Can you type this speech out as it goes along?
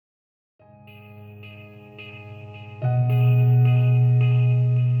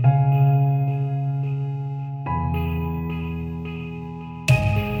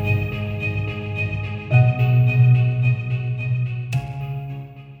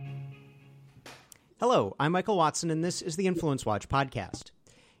Hello, I'm Michael Watson, and this is the Influence Watch podcast.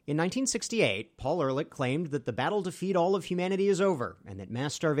 In 1968, Paul Ehrlich claimed that the battle to feed all of humanity is over, and that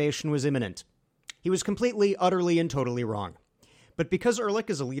mass starvation was imminent. He was completely, utterly, and totally wrong. But because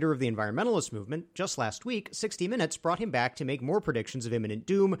Ehrlich is a leader of the environmentalist movement, just last week, 60 Minutes brought him back to make more predictions of imminent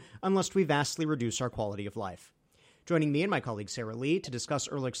doom unless we vastly reduce our quality of life. Joining me and my colleague Sarah Lee to discuss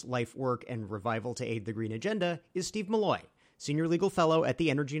Ehrlich's life, work, and revival to aid the green agenda is Steve Malloy, Senior Legal Fellow at the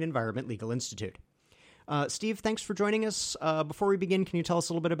Energy and Environment Legal Institute. Steve, thanks for joining us. Before we begin, can you tell us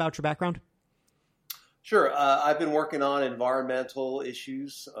a little bit about your background? Sure. I've been working on environmental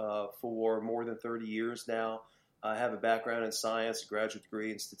issues for more than 30 years now. I have a background in science, a graduate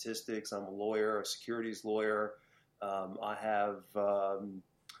degree in statistics. I'm a lawyer, a securities lawyer. I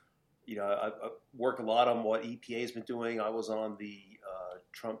work a lot on what EPA has been doing. I was on the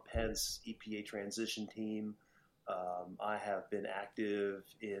Trump-Pence EPA transition team. I have been active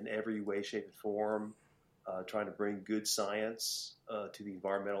in every way, shape, and form, trying to bring good science to the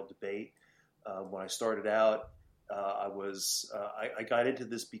environmental debate. When I started out, I got into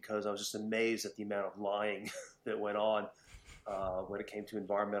this because I was just amazed at the amount of lying that went on when it came to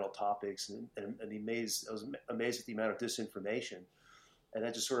environmental topics, and I was amazed at the amount of disinformation, and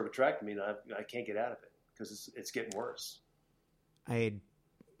that just sort of attracted me, and I can't get out of it because it's getting worse.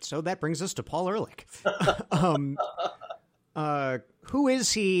 So that brings us to Paul Ehrlich. Who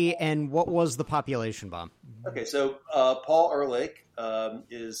is he, and what was the population bomb? Okay, so Paul Ehrlich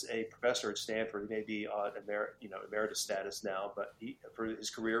is a professor at Stanford. He may be on emeritus status now, but for his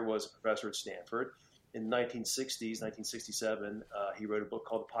career was a professor at Stanford. In the 1960s, 1967, he wrote a book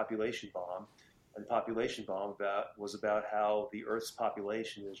called The Population Bomb. And the population bomb was about how the Earth's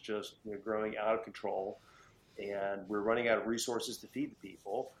population is just growing out of control, and we're running out of resources to feed the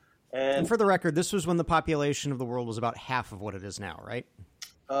people. And for the record, this was when the population of the world was about half of what it is now, right?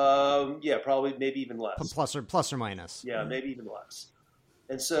 Yeah, probably, maybe even less. Plus or minus. Yeah, maybe even less.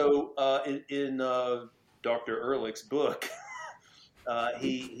 And so in Dr. Ehrlich's book,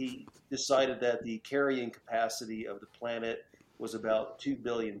 he decided that the carrying capacity of the planet was about 2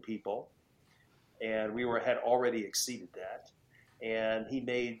 billion people, and we had already exceeded that. And he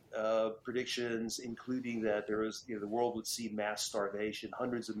made predictions, including that the world would see mass starvation.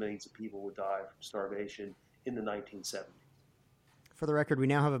 Hundreds of millions of people would die from starvation in the 1970s. For the record, we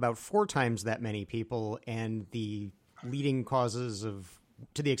now have about 4 times that many people, and the leading causes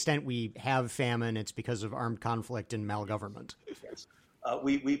to the extent we have famine, it's because of armed conflict and malgovernment. Yes.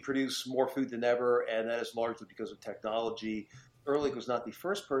 We produce more food than ever, and that is largely because of technology. Ehrlich was not the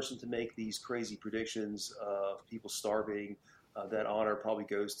first person to make these crazy predictions of people starving. That honor probably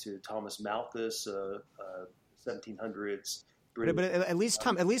goes to Thomas Malthus, 1700s. But at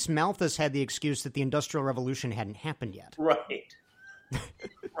least Malthus had the excuse that the Industrial Revolution hadn't happened yet. Right.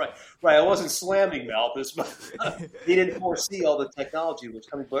 Right. I wasn't slamming Malthus, but he didn't foresee all the technology that was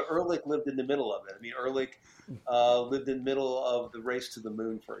coming. But Ehrlich lived in the middle of it. I mean, Ehrlich lived in the middle of the race to the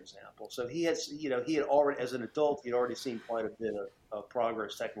moon, for example. So he had already, as an adult, he had already seen quite a bit of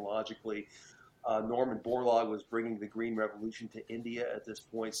progress technologically. Norman Borlaug was bringing the Green Revolution to India at this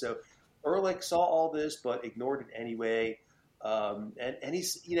point. So Ehrlich saw all this, but ignored it anyway. And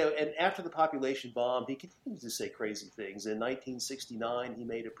he's, and after the population bomb, he continues to say crazy things. In 1969, he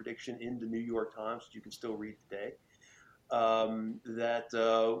made a prediction in the New York Times, which you can still read today,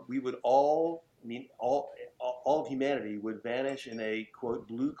 that we would all of humanity would vanish in a, quote,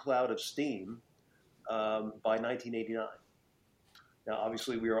 blue cloud of steam by 1989. Now,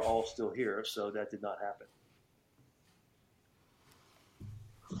 obviously, we are all still here, so that did not happen.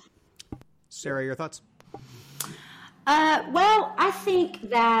 Sarah, your thoughts? Well, I think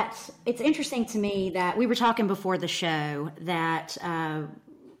that it's interesting to me that we were talking before the show that,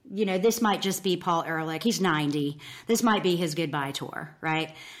 this might just be Paul Ehrlich. He's 90. This might be his goodbye tour,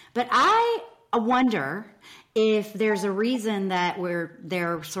 right? But I wonder if there's a reason that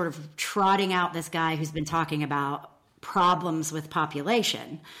they're sort of trotting out this guy who's been talking about problems with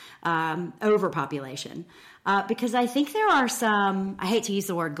population, overpopulation. Because I think there are some, I hate to use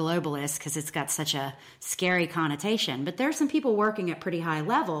the word globalist because it's got such a scary connotation, but there are some people working at pretty high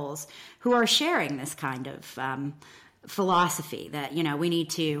levels who are sharing this kind of philosophy that, we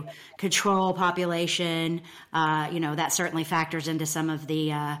need to control population. That certainly factors into some of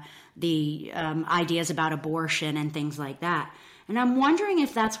the ideas about abortion and things like that. And I'm wondering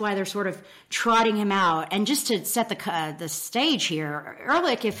if that's why they're sort of trotting him out. And just to set the stage here,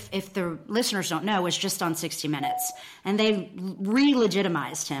 Ehrlich, if the listeners don't know, was just on 60 Minutes. And they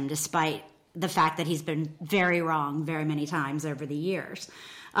re-legitimized him despite the fact that he's been very wrong very many times over the years.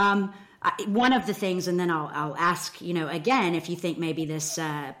 one of the things, and then I'll ask, again, if you think maybe this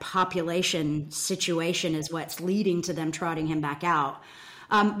population situation is what's leading to them trotting him back out.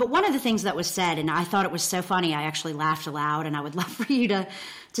 But one of the things that was said, and I thought it was so funny, I actually laughed aloud, and I would love for you to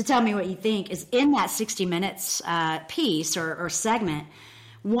tell me what you think, is in that 60 Minutes piece or segment,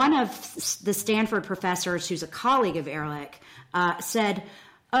 one of the Stanford professors who's a colleague of Ehrlich said,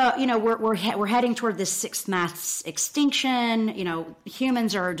 we're heading toward this sixth mass extinction.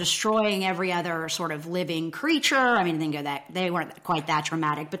 Humans are destroying every other sort of living creature. I mean, they weren't quite that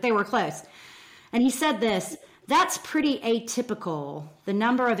dramatic, but they were close. And he said this: that's pretty atypical. The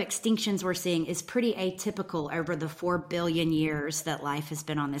number of extinctions we're seeing is pretty atypical over the 4 billion years that life has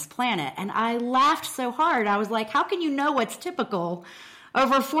been on this planet. And I laughed so hard. I was like, how can you know what's typical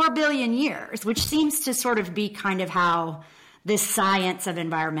over 4 billion years? Which seems to sort of be kind of how this science of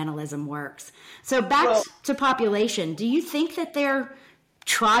environmentalism works. So back to population, do you think that they're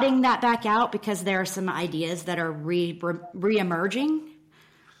trotting that back out because there are some ideas that are re-emerging?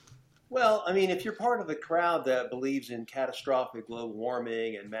 Well, I mean, if you're part of the crowd that believes in catastrophic global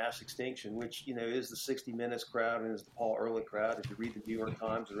warming and mass extinction, which, is the 60 Minutes crowd and is the Paul Ehrlich crowd, if you read the New York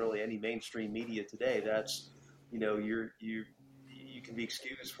Times and really any mainstream media today, that's, you can be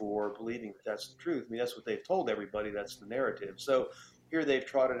excused for believing that that's the truth. I mean, that's what they've told everybody. That's the narrative. So here they've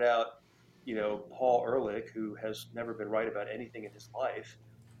trotted out, Paul Ehrlich, who has never been right about anything in his life.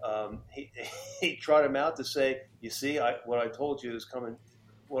 He trotted him out to say, you see, what I told you is coming.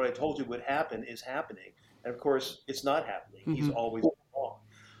 What I told you would happen is happening. And of course, it's not happening. Mm-hmm. He's always wrong.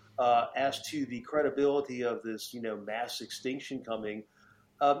 As to the credibility of this, mass extinction coming,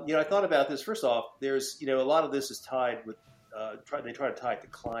 I thought about this. First off, there's, a lot of this is tied with, they try to tie it to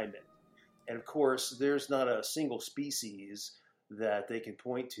climate. And of course, there's not a single species that they can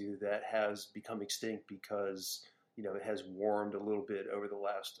point to that has become extinct because, it has warmed a little bit over the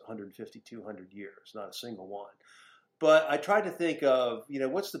last 150, 200 years. Not a single one. But I tried to think of,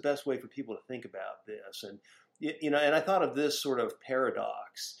 what's the best way for people to think about this? And, and I thought of this sort of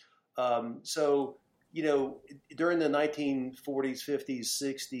paradox. During the 1940s, 50s,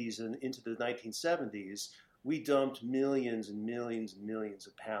 60s, and into the 1970s, we dumped millions and millions and millions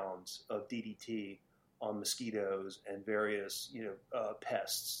of pounds of DDT on mosquitoes and various,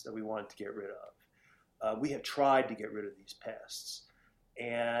 pests that we wanted to get rid of. We have tried to get rid of these pests,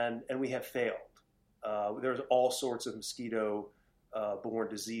 and we have failed. There's all sorts of mosquito-borne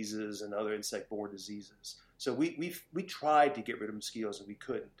diseases and other insect-borne diseases. So we tried to get rid of mosquitoes and we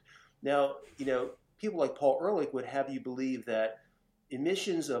couldn't. Now, people like Paul Ehrlich would have you believe that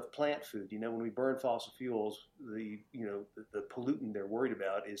emissions of plant food, when we burn fossil fuels, the pollutant they're worried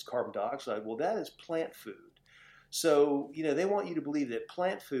about is carbon dioxide. Well, that is plant food. So, they want you to believe that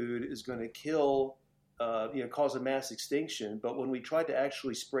plant food is going to kill cause a mass extinction, but when we tried to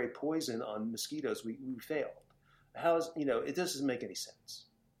actually spray poison on mosquitoes, we failed. It doesn't make any sense.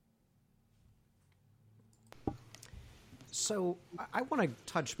 So I want to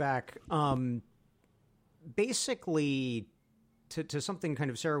touch back, basically, to something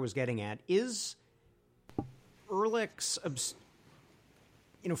kind of Sarah was getting at. Is Ehrlich's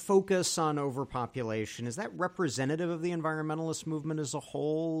focus on overpopulation, is that representative of the environmentalist movement as a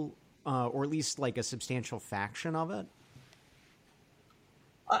whole? Or at least like a substantial faction of it?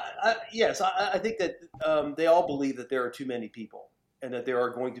 Yes, I think that they all believe that there are too many people, and that there are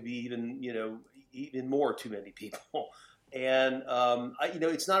going to be even more too many people. And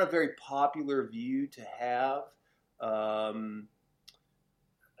it's not a very popular view to have.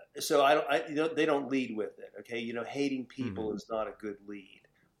 So they don't lead with it. Okay, hating people is not a good lead.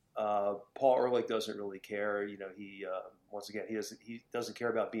 Paul Ehrlich doesn't really care. He once again he doesn't care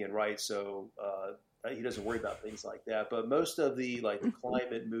about being right, so he doesn't worry about things like that. But most of the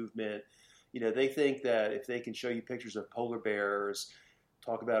climate movement, they think that if they can show you pictures of polar bears,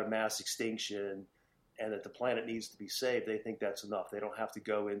 talk about a mass extinction, and that the planet needs to be saved, they think that's enough. They don't have to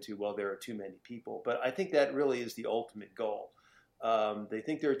go into, well, there are too many people. But I think that really is the ultimate goal. They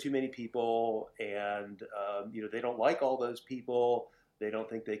think there are too many people, and they don't like all those people. They don't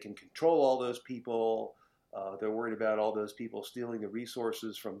think they can control all those people. They're worried about all those people stealing the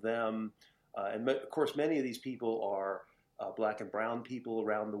resources from them. And of course, many of these people are black and brown people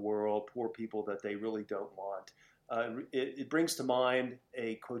around the world, poor people that they really don't want. It brings to mind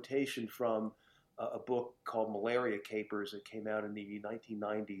a quotation from a book called Malaria Capers that came out in the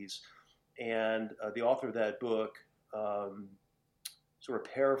 1990s. And the author of that book sort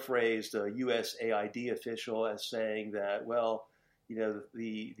of paraphrased a USAID official as saying that, well,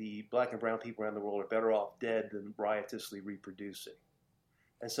 the black and brown people around the world are better off dead than riotously reproducing.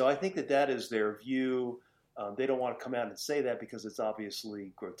 And so I think that is their view. They don't want to come out and say that because it's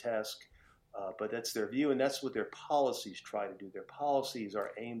obviously grotesque, but that's their view, and that's what their policies try to do. Their policies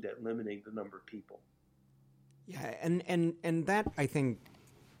are aimed at limiting the number of people. Yeah, and that, I think,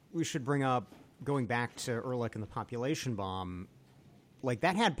 we should bring up, going back to Ehrlich and the population bomb, like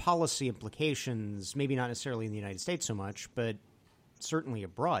that had policy implications, maybe not necessarily in the United States so much, but certainly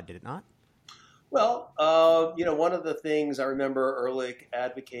abroad, did it not? Well, one of the things I remember Ehrlich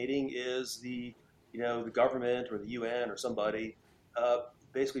advocating is the government or the UN or somebody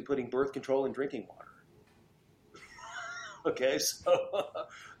basically putting birth control in drinking water. Okay, so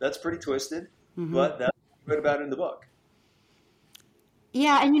that's pretty twisted, but that's what I read about it in the book.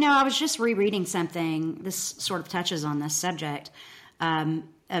 Yeah, and I was just rereading something. This sort of touches on this subject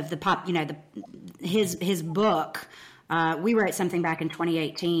of the pop. His book. We wrote something back in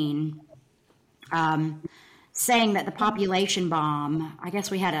 2018, saying that the population bomb. I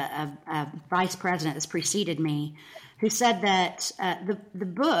guess we had a vice president that's preceded me, who said that the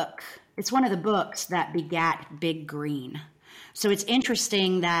book. It's one of the books that begat Big Green. So it's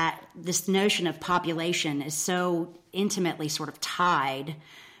interesting that this notion of population is so intimately sort of tied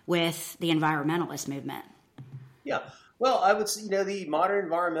with the environmentalist movement. Yeah. Well, I would say, the modern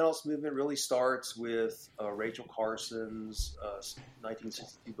environmentalist movement really starts with Rachel Carson's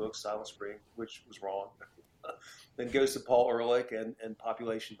 1962 book, Silent Spring, which was wrong. Then goes to Paul Ehrlich and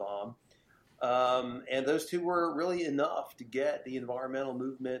Population Bomb. And those two were really enough to get the environmental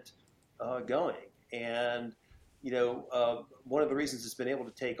movement going. And one of the reasons it's been able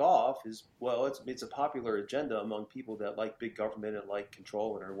to take off is, well, it's a popular agenda among people that like big government and like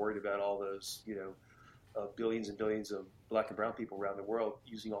control and are worried about all those, billions and billions of black and brown people around the world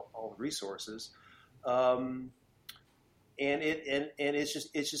using all the resources. It's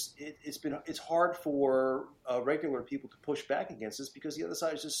hard for regular people to push back against this because the other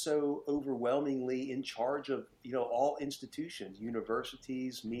side is just so overwhelmingly in charge of all institutions,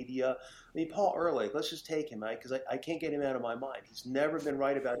 universities, media. I mean, Paul Ehrlich, let's just take him, because I can't get him out of my mind. He's never been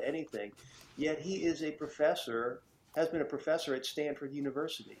right about anything, yet he is a professor, has been a professor at Stanford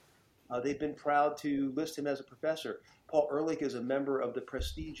University. They've been proud to list him as a professor. Paul Ehrlich is a member of the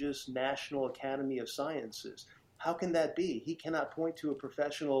prestigious National Academy of Sciences. How can that be? He cannot point to a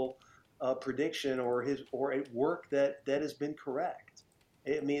professional prediction or a work that has been correct.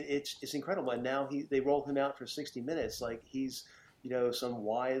 I mean, it's incredible. And now they roll him out for 60 minutes like he's some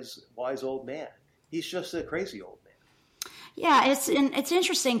wise old man. He's just a crazy old man. Yeah, it's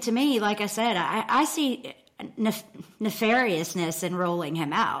interesting to me. Like I said, I see nefariousness in rolling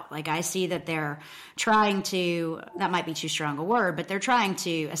him out. Like I see that they're trying to. That might be too strong a word, but they're trying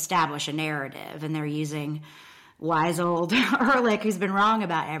to establish a narrative, and they're using wise old Ehrlich, who's been wrong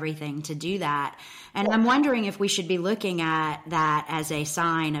about everything, to do that. And I'm wondering if we should be looking at that as a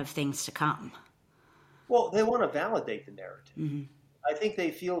sign of things to come. Well, they want to validate the narrative. Mm-hmm. I think they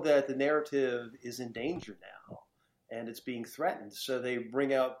feel that the narrative is in danger now and it's being threatened. So they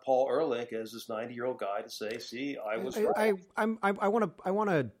bring out Paul Ehrlich as this 90-year-old guy to say, see, I was right. I want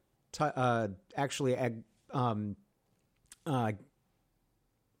to actually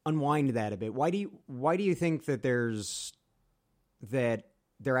unwind that a bit. Why do you think that they're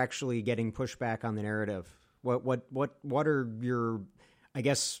actually getting pushback on the narrative? What are your, I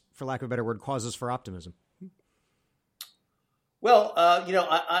guess, for lack of a better word, causes for optimism? Well,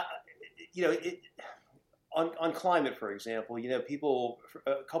 on climate, for example, people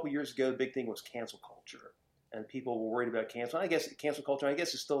a couple years ago, the big thing was cancel culture, and people were worried about cancel. I guess cancel culture. I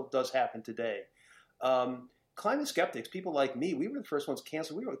guess it still does happen today. Climate skeptics, people like me, we were the first ones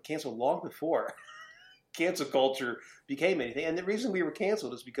canceled. We were canceled long before cancel culture became anything. And the reason we were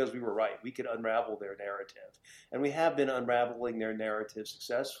canceled is because we were right. We could unravel their narrative. And we have been unraveling their narrative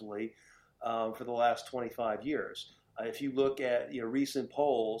successfully for the last 25 years. If you look at recent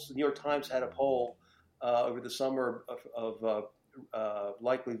polls, the New York Times had a poll over the summer of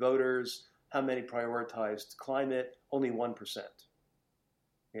likely voters, how many prioritized climate? Only 1%.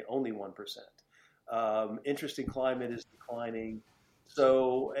 Okay, only 1%. Interest in climate is declining.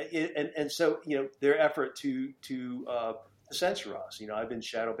 So their effort to censor us. I've been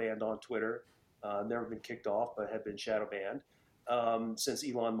shadow banned on Twitter. Never been kicked off, but have been shadow banned since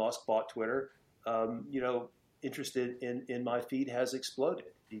Elon Musk bought Twitter. Interest in my feed has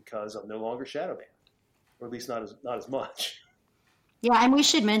exploded because I'm no longer shadow banned, or at least not as much. Yeah, and we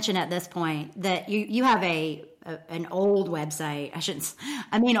should mention at this point that you have an old website.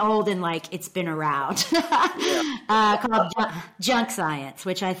 I mean old and like it's been around called Junk Science,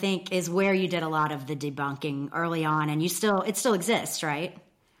 which I think is where you did a lot of the debunking early on, and it still exists, right?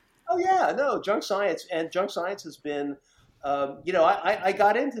 Oh yeah, no, Junk Science has been. I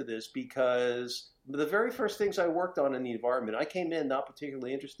got into this because the very first things I worked on in the environment, I came in not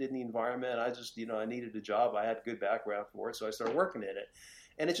particularly interested in the environment. I just, I needed a job. I had a good background for it, so I started working in it.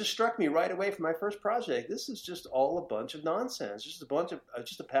 And it just struck me right away from my first project. This is just all a bunch of nonsense, just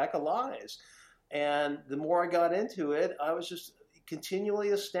a pack of lies. And the more I got into it, I was just continually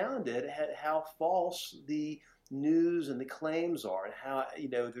astounded at how false the news and the claims are, and how,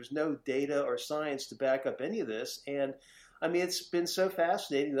 there's no data or science to back up any of this. And I mean, it's been so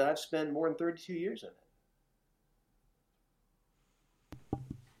fascinating that I've spent more than 32 years in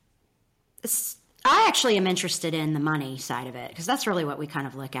it. I actually am interested in the money side of it, because that's really what we kind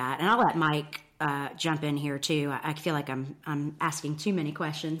of look at. And I'll let Mike jump in here too. I feel like I'm asking too many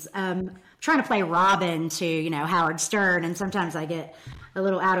questions. Trying to play Robin to Howard Stern, and sometimes I get a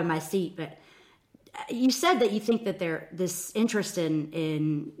little out of my seat. But you said that you think that this interest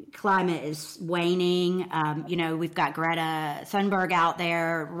in climate is waning. We've got Greta Thunberg out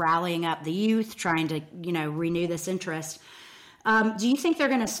there rallying up the youth, trying to renew this interest. Do you think they're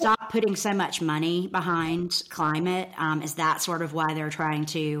going to stop putting so much money behind climate? Is that sort of why they're trying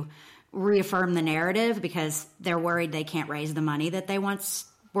to reaffirm the narrative, because they're worried they can't raise the money that they once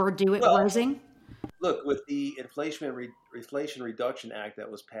were raising? Look, with the Inflation Reduction Act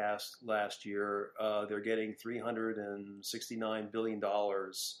that was passed last year, they're getting $369 billion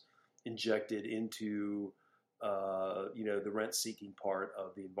injected into the rent-seeking part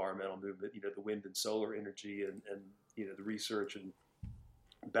of the environmental movement. The wind and solar energy and the research and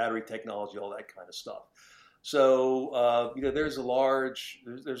battery technology, all that kind of stuff. So there's a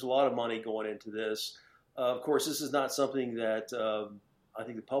lot of money going into this. Of course, this is not something that I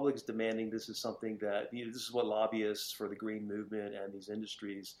think the public is demanding. This is something that this is what lobbyists for the green movement and these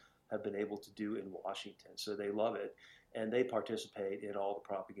industries have been able to do in Washington. So they love it, and they participate in all the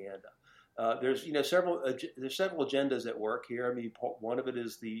propaganda. There's several agendas at work here. I mean, one of it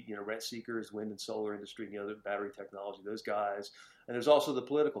is the rent seekers, wind and solar industry, the battery technology, those guys, and there's also the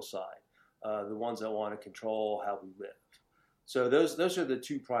political side, the ones that want to control how we live. So those are the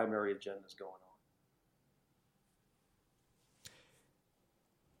two primary agendas going on.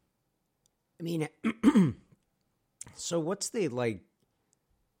 I mean, so what's the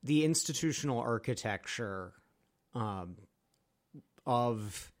institutional architecture of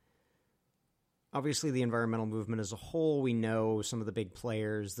obviously the environmental movement as a whole? We know some of the big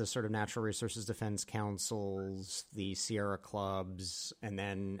players, the sort of natural resources defense councils, the Sierra clubs, and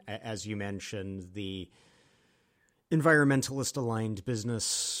then, as you mentioned, the environmentalist aligned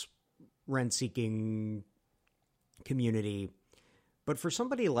business rent-seeking community. But for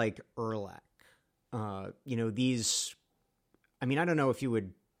somebody like Ehrlich, these, I mean, I don't know if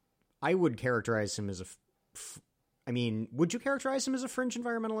I would characterize him as would you characterize him as a fringe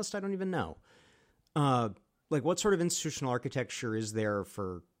environmentalist? I don't even know. What sort of institutional architecture is there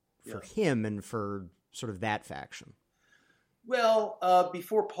for him and for sort of that faction? Well,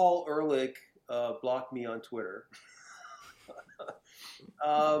 before Paul Ehrlich blocked me on Twitter,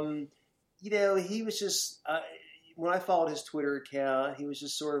 he was just, when I followed his Twitter account, he was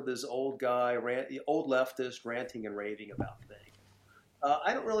just sort of this old guy, old leftist ranting and raving about things.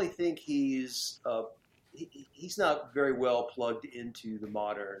 I don't really think he's not very well plugged into the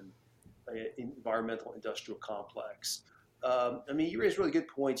modern environmental industrial complex. You raise really good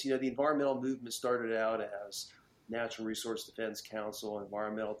points. The environmental movement started out as Natural Resource Defense Council,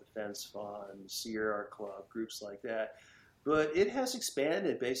 Environmental Defense Fund, Sierra Club, groups like that. But it has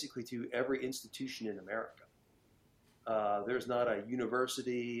expanded basically to every institution in America. There's not a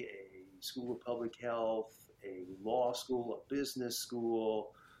university, a school of public health, a law school, a business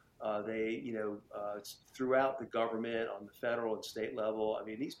school. It's throughout the government on the federal and state level. I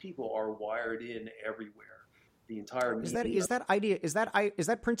mean, these people are wired in everywhere. The entire media. Is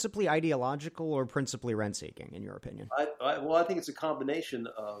that principally ideological or principally rent seeking, in your opinion? I think it's a combination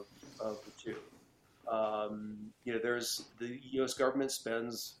of the two. There's the U.S. government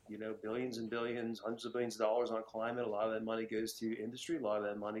spends billions and billions, hundreds of billions of dollars on climate. A lot of that money goes to industry. A lot of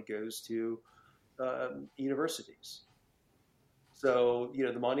that money goes to universities. So,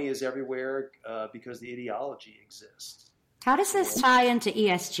 the money is everywhere because the ideology exists. How does this tie into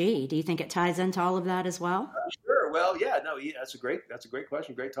ESG? Do you think it ties into all of that as well? Sure. Well, that's a great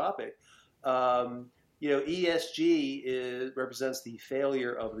question. Great topic. ESG represents the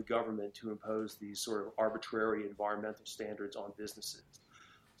failure of the government to impose these sort of arbitrary environmental standards on businesses.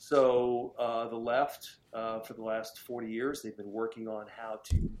 So the left, for the last 40 years, they've been working on how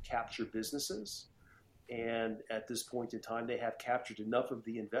to capture businesses. And at this point in time, they have captured enough of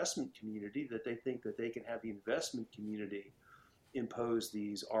the investment community that they think that they can have the investment community impose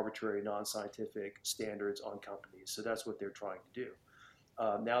these arbitrary, non-scientific standards on companies. So that's what they're trying to do.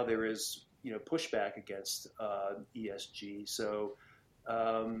 Now there is pushback against ESG. So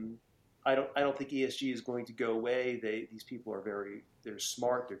I don't think ESG is going to go away. These people they're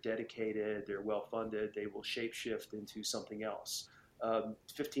smart, they're dedicated, they're well funded. They will shapeshift into something else.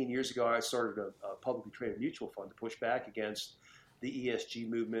 15 years ago, I started a publicly traded mutual fund to push back against the ESG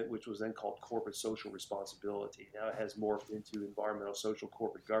movement, which was then called corporate social responsibility. Now it has morphed into environmental, social,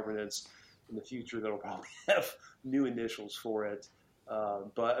 corporate governance. In the future, that'll probably have new initials for it.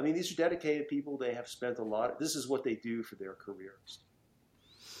 But I mean, these are dedicated people. They have spent a lot. This is what they do for their careers.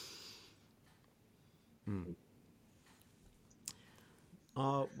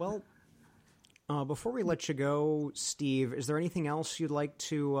 Before we let you go, Steve, is there anything else you'd like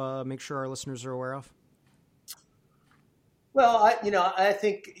to make sure our listeners are aware of? Well, I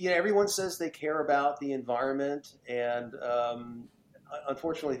think everyone says they care about the environment, and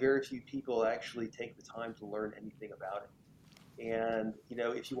unfortunately, very few people actually take the time to learn anything about it. And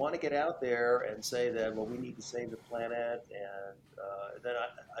if you want to get out there and say that, well, we need to save the planet, and then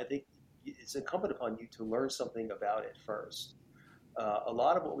I think it's incumbent upon you to learn something about it first. A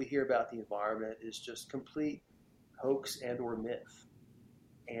lot of what we hear about the environment is just complete hoax and or myth.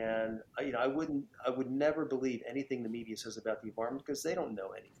 And I would never believe anything the media says about the environment, because they don't know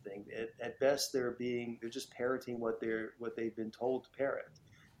anything. At best, they're just parroting what they've been told to parrot,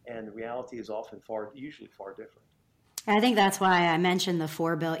 and the reality is usually far different. I think that's why I mentioned the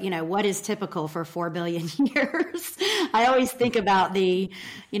 4 billion, what is typical for 4 billion years? I always think about we've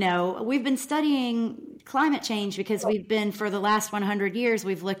been studying climate change because for the last 100 years,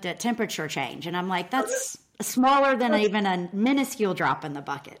 we've looked at temperature change. And I'm like, that's smaller than even a minuscule drop in the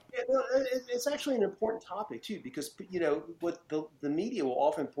bucket. Yeah, no, it's actually an important topic too, because, what the media will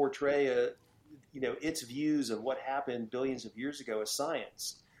often portray, its views of what happened billions of years ago as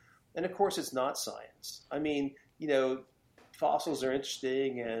science. And of course, it's not science. I mean, fossils are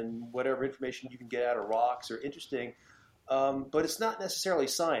interesting, and whatever information you can get out of rocks are interesting, but it's not necessarily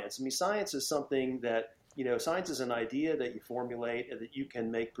science. I mean, science is something that, science is an idea that you formulate and that you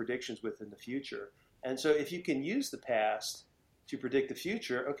can make predictions with in the future. And so if you can use the past to predict the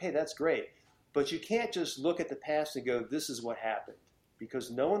future, okay, that's great. But you can't just look at the past and go, this is what happened, because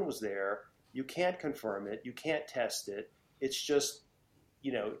no one was there. You can't confirm it. You can't test it. It's just,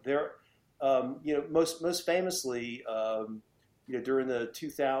 most famously, during the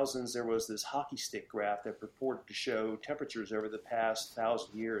 2000s, there was this hockey stick graph that purported to show temperatures over the past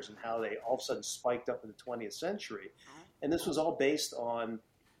 1,000 years and how they all of a sudden spiked up in the 20th century. And this was all based on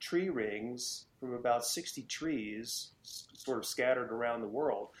tree rings from about 60 trees sort of scattered around the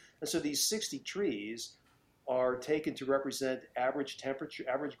world. And so these 60 trees are taken to represent average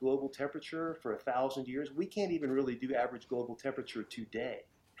global temperature for 1,000 years. We can't even really do average global temperature today,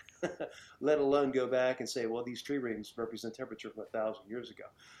 let alone go back and say, well, these tree rings represent temperature from 1,000 years ago.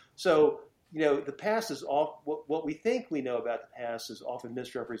 So, the past is what we think we know about the past is often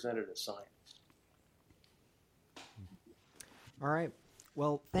misrepresented as science. All right.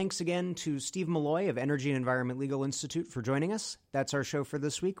 Well, thanks again to Steve Malloy of Energy and Environment Legal Institute for joining us. That's our show for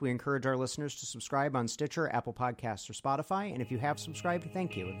this week. We encourage our listeners to subscribe on Stitcher, Apple Podcasts, or Spotify. And if you have subscribed,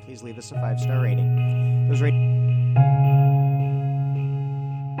 thank you. And please leave us a 5-star rating. Those ratings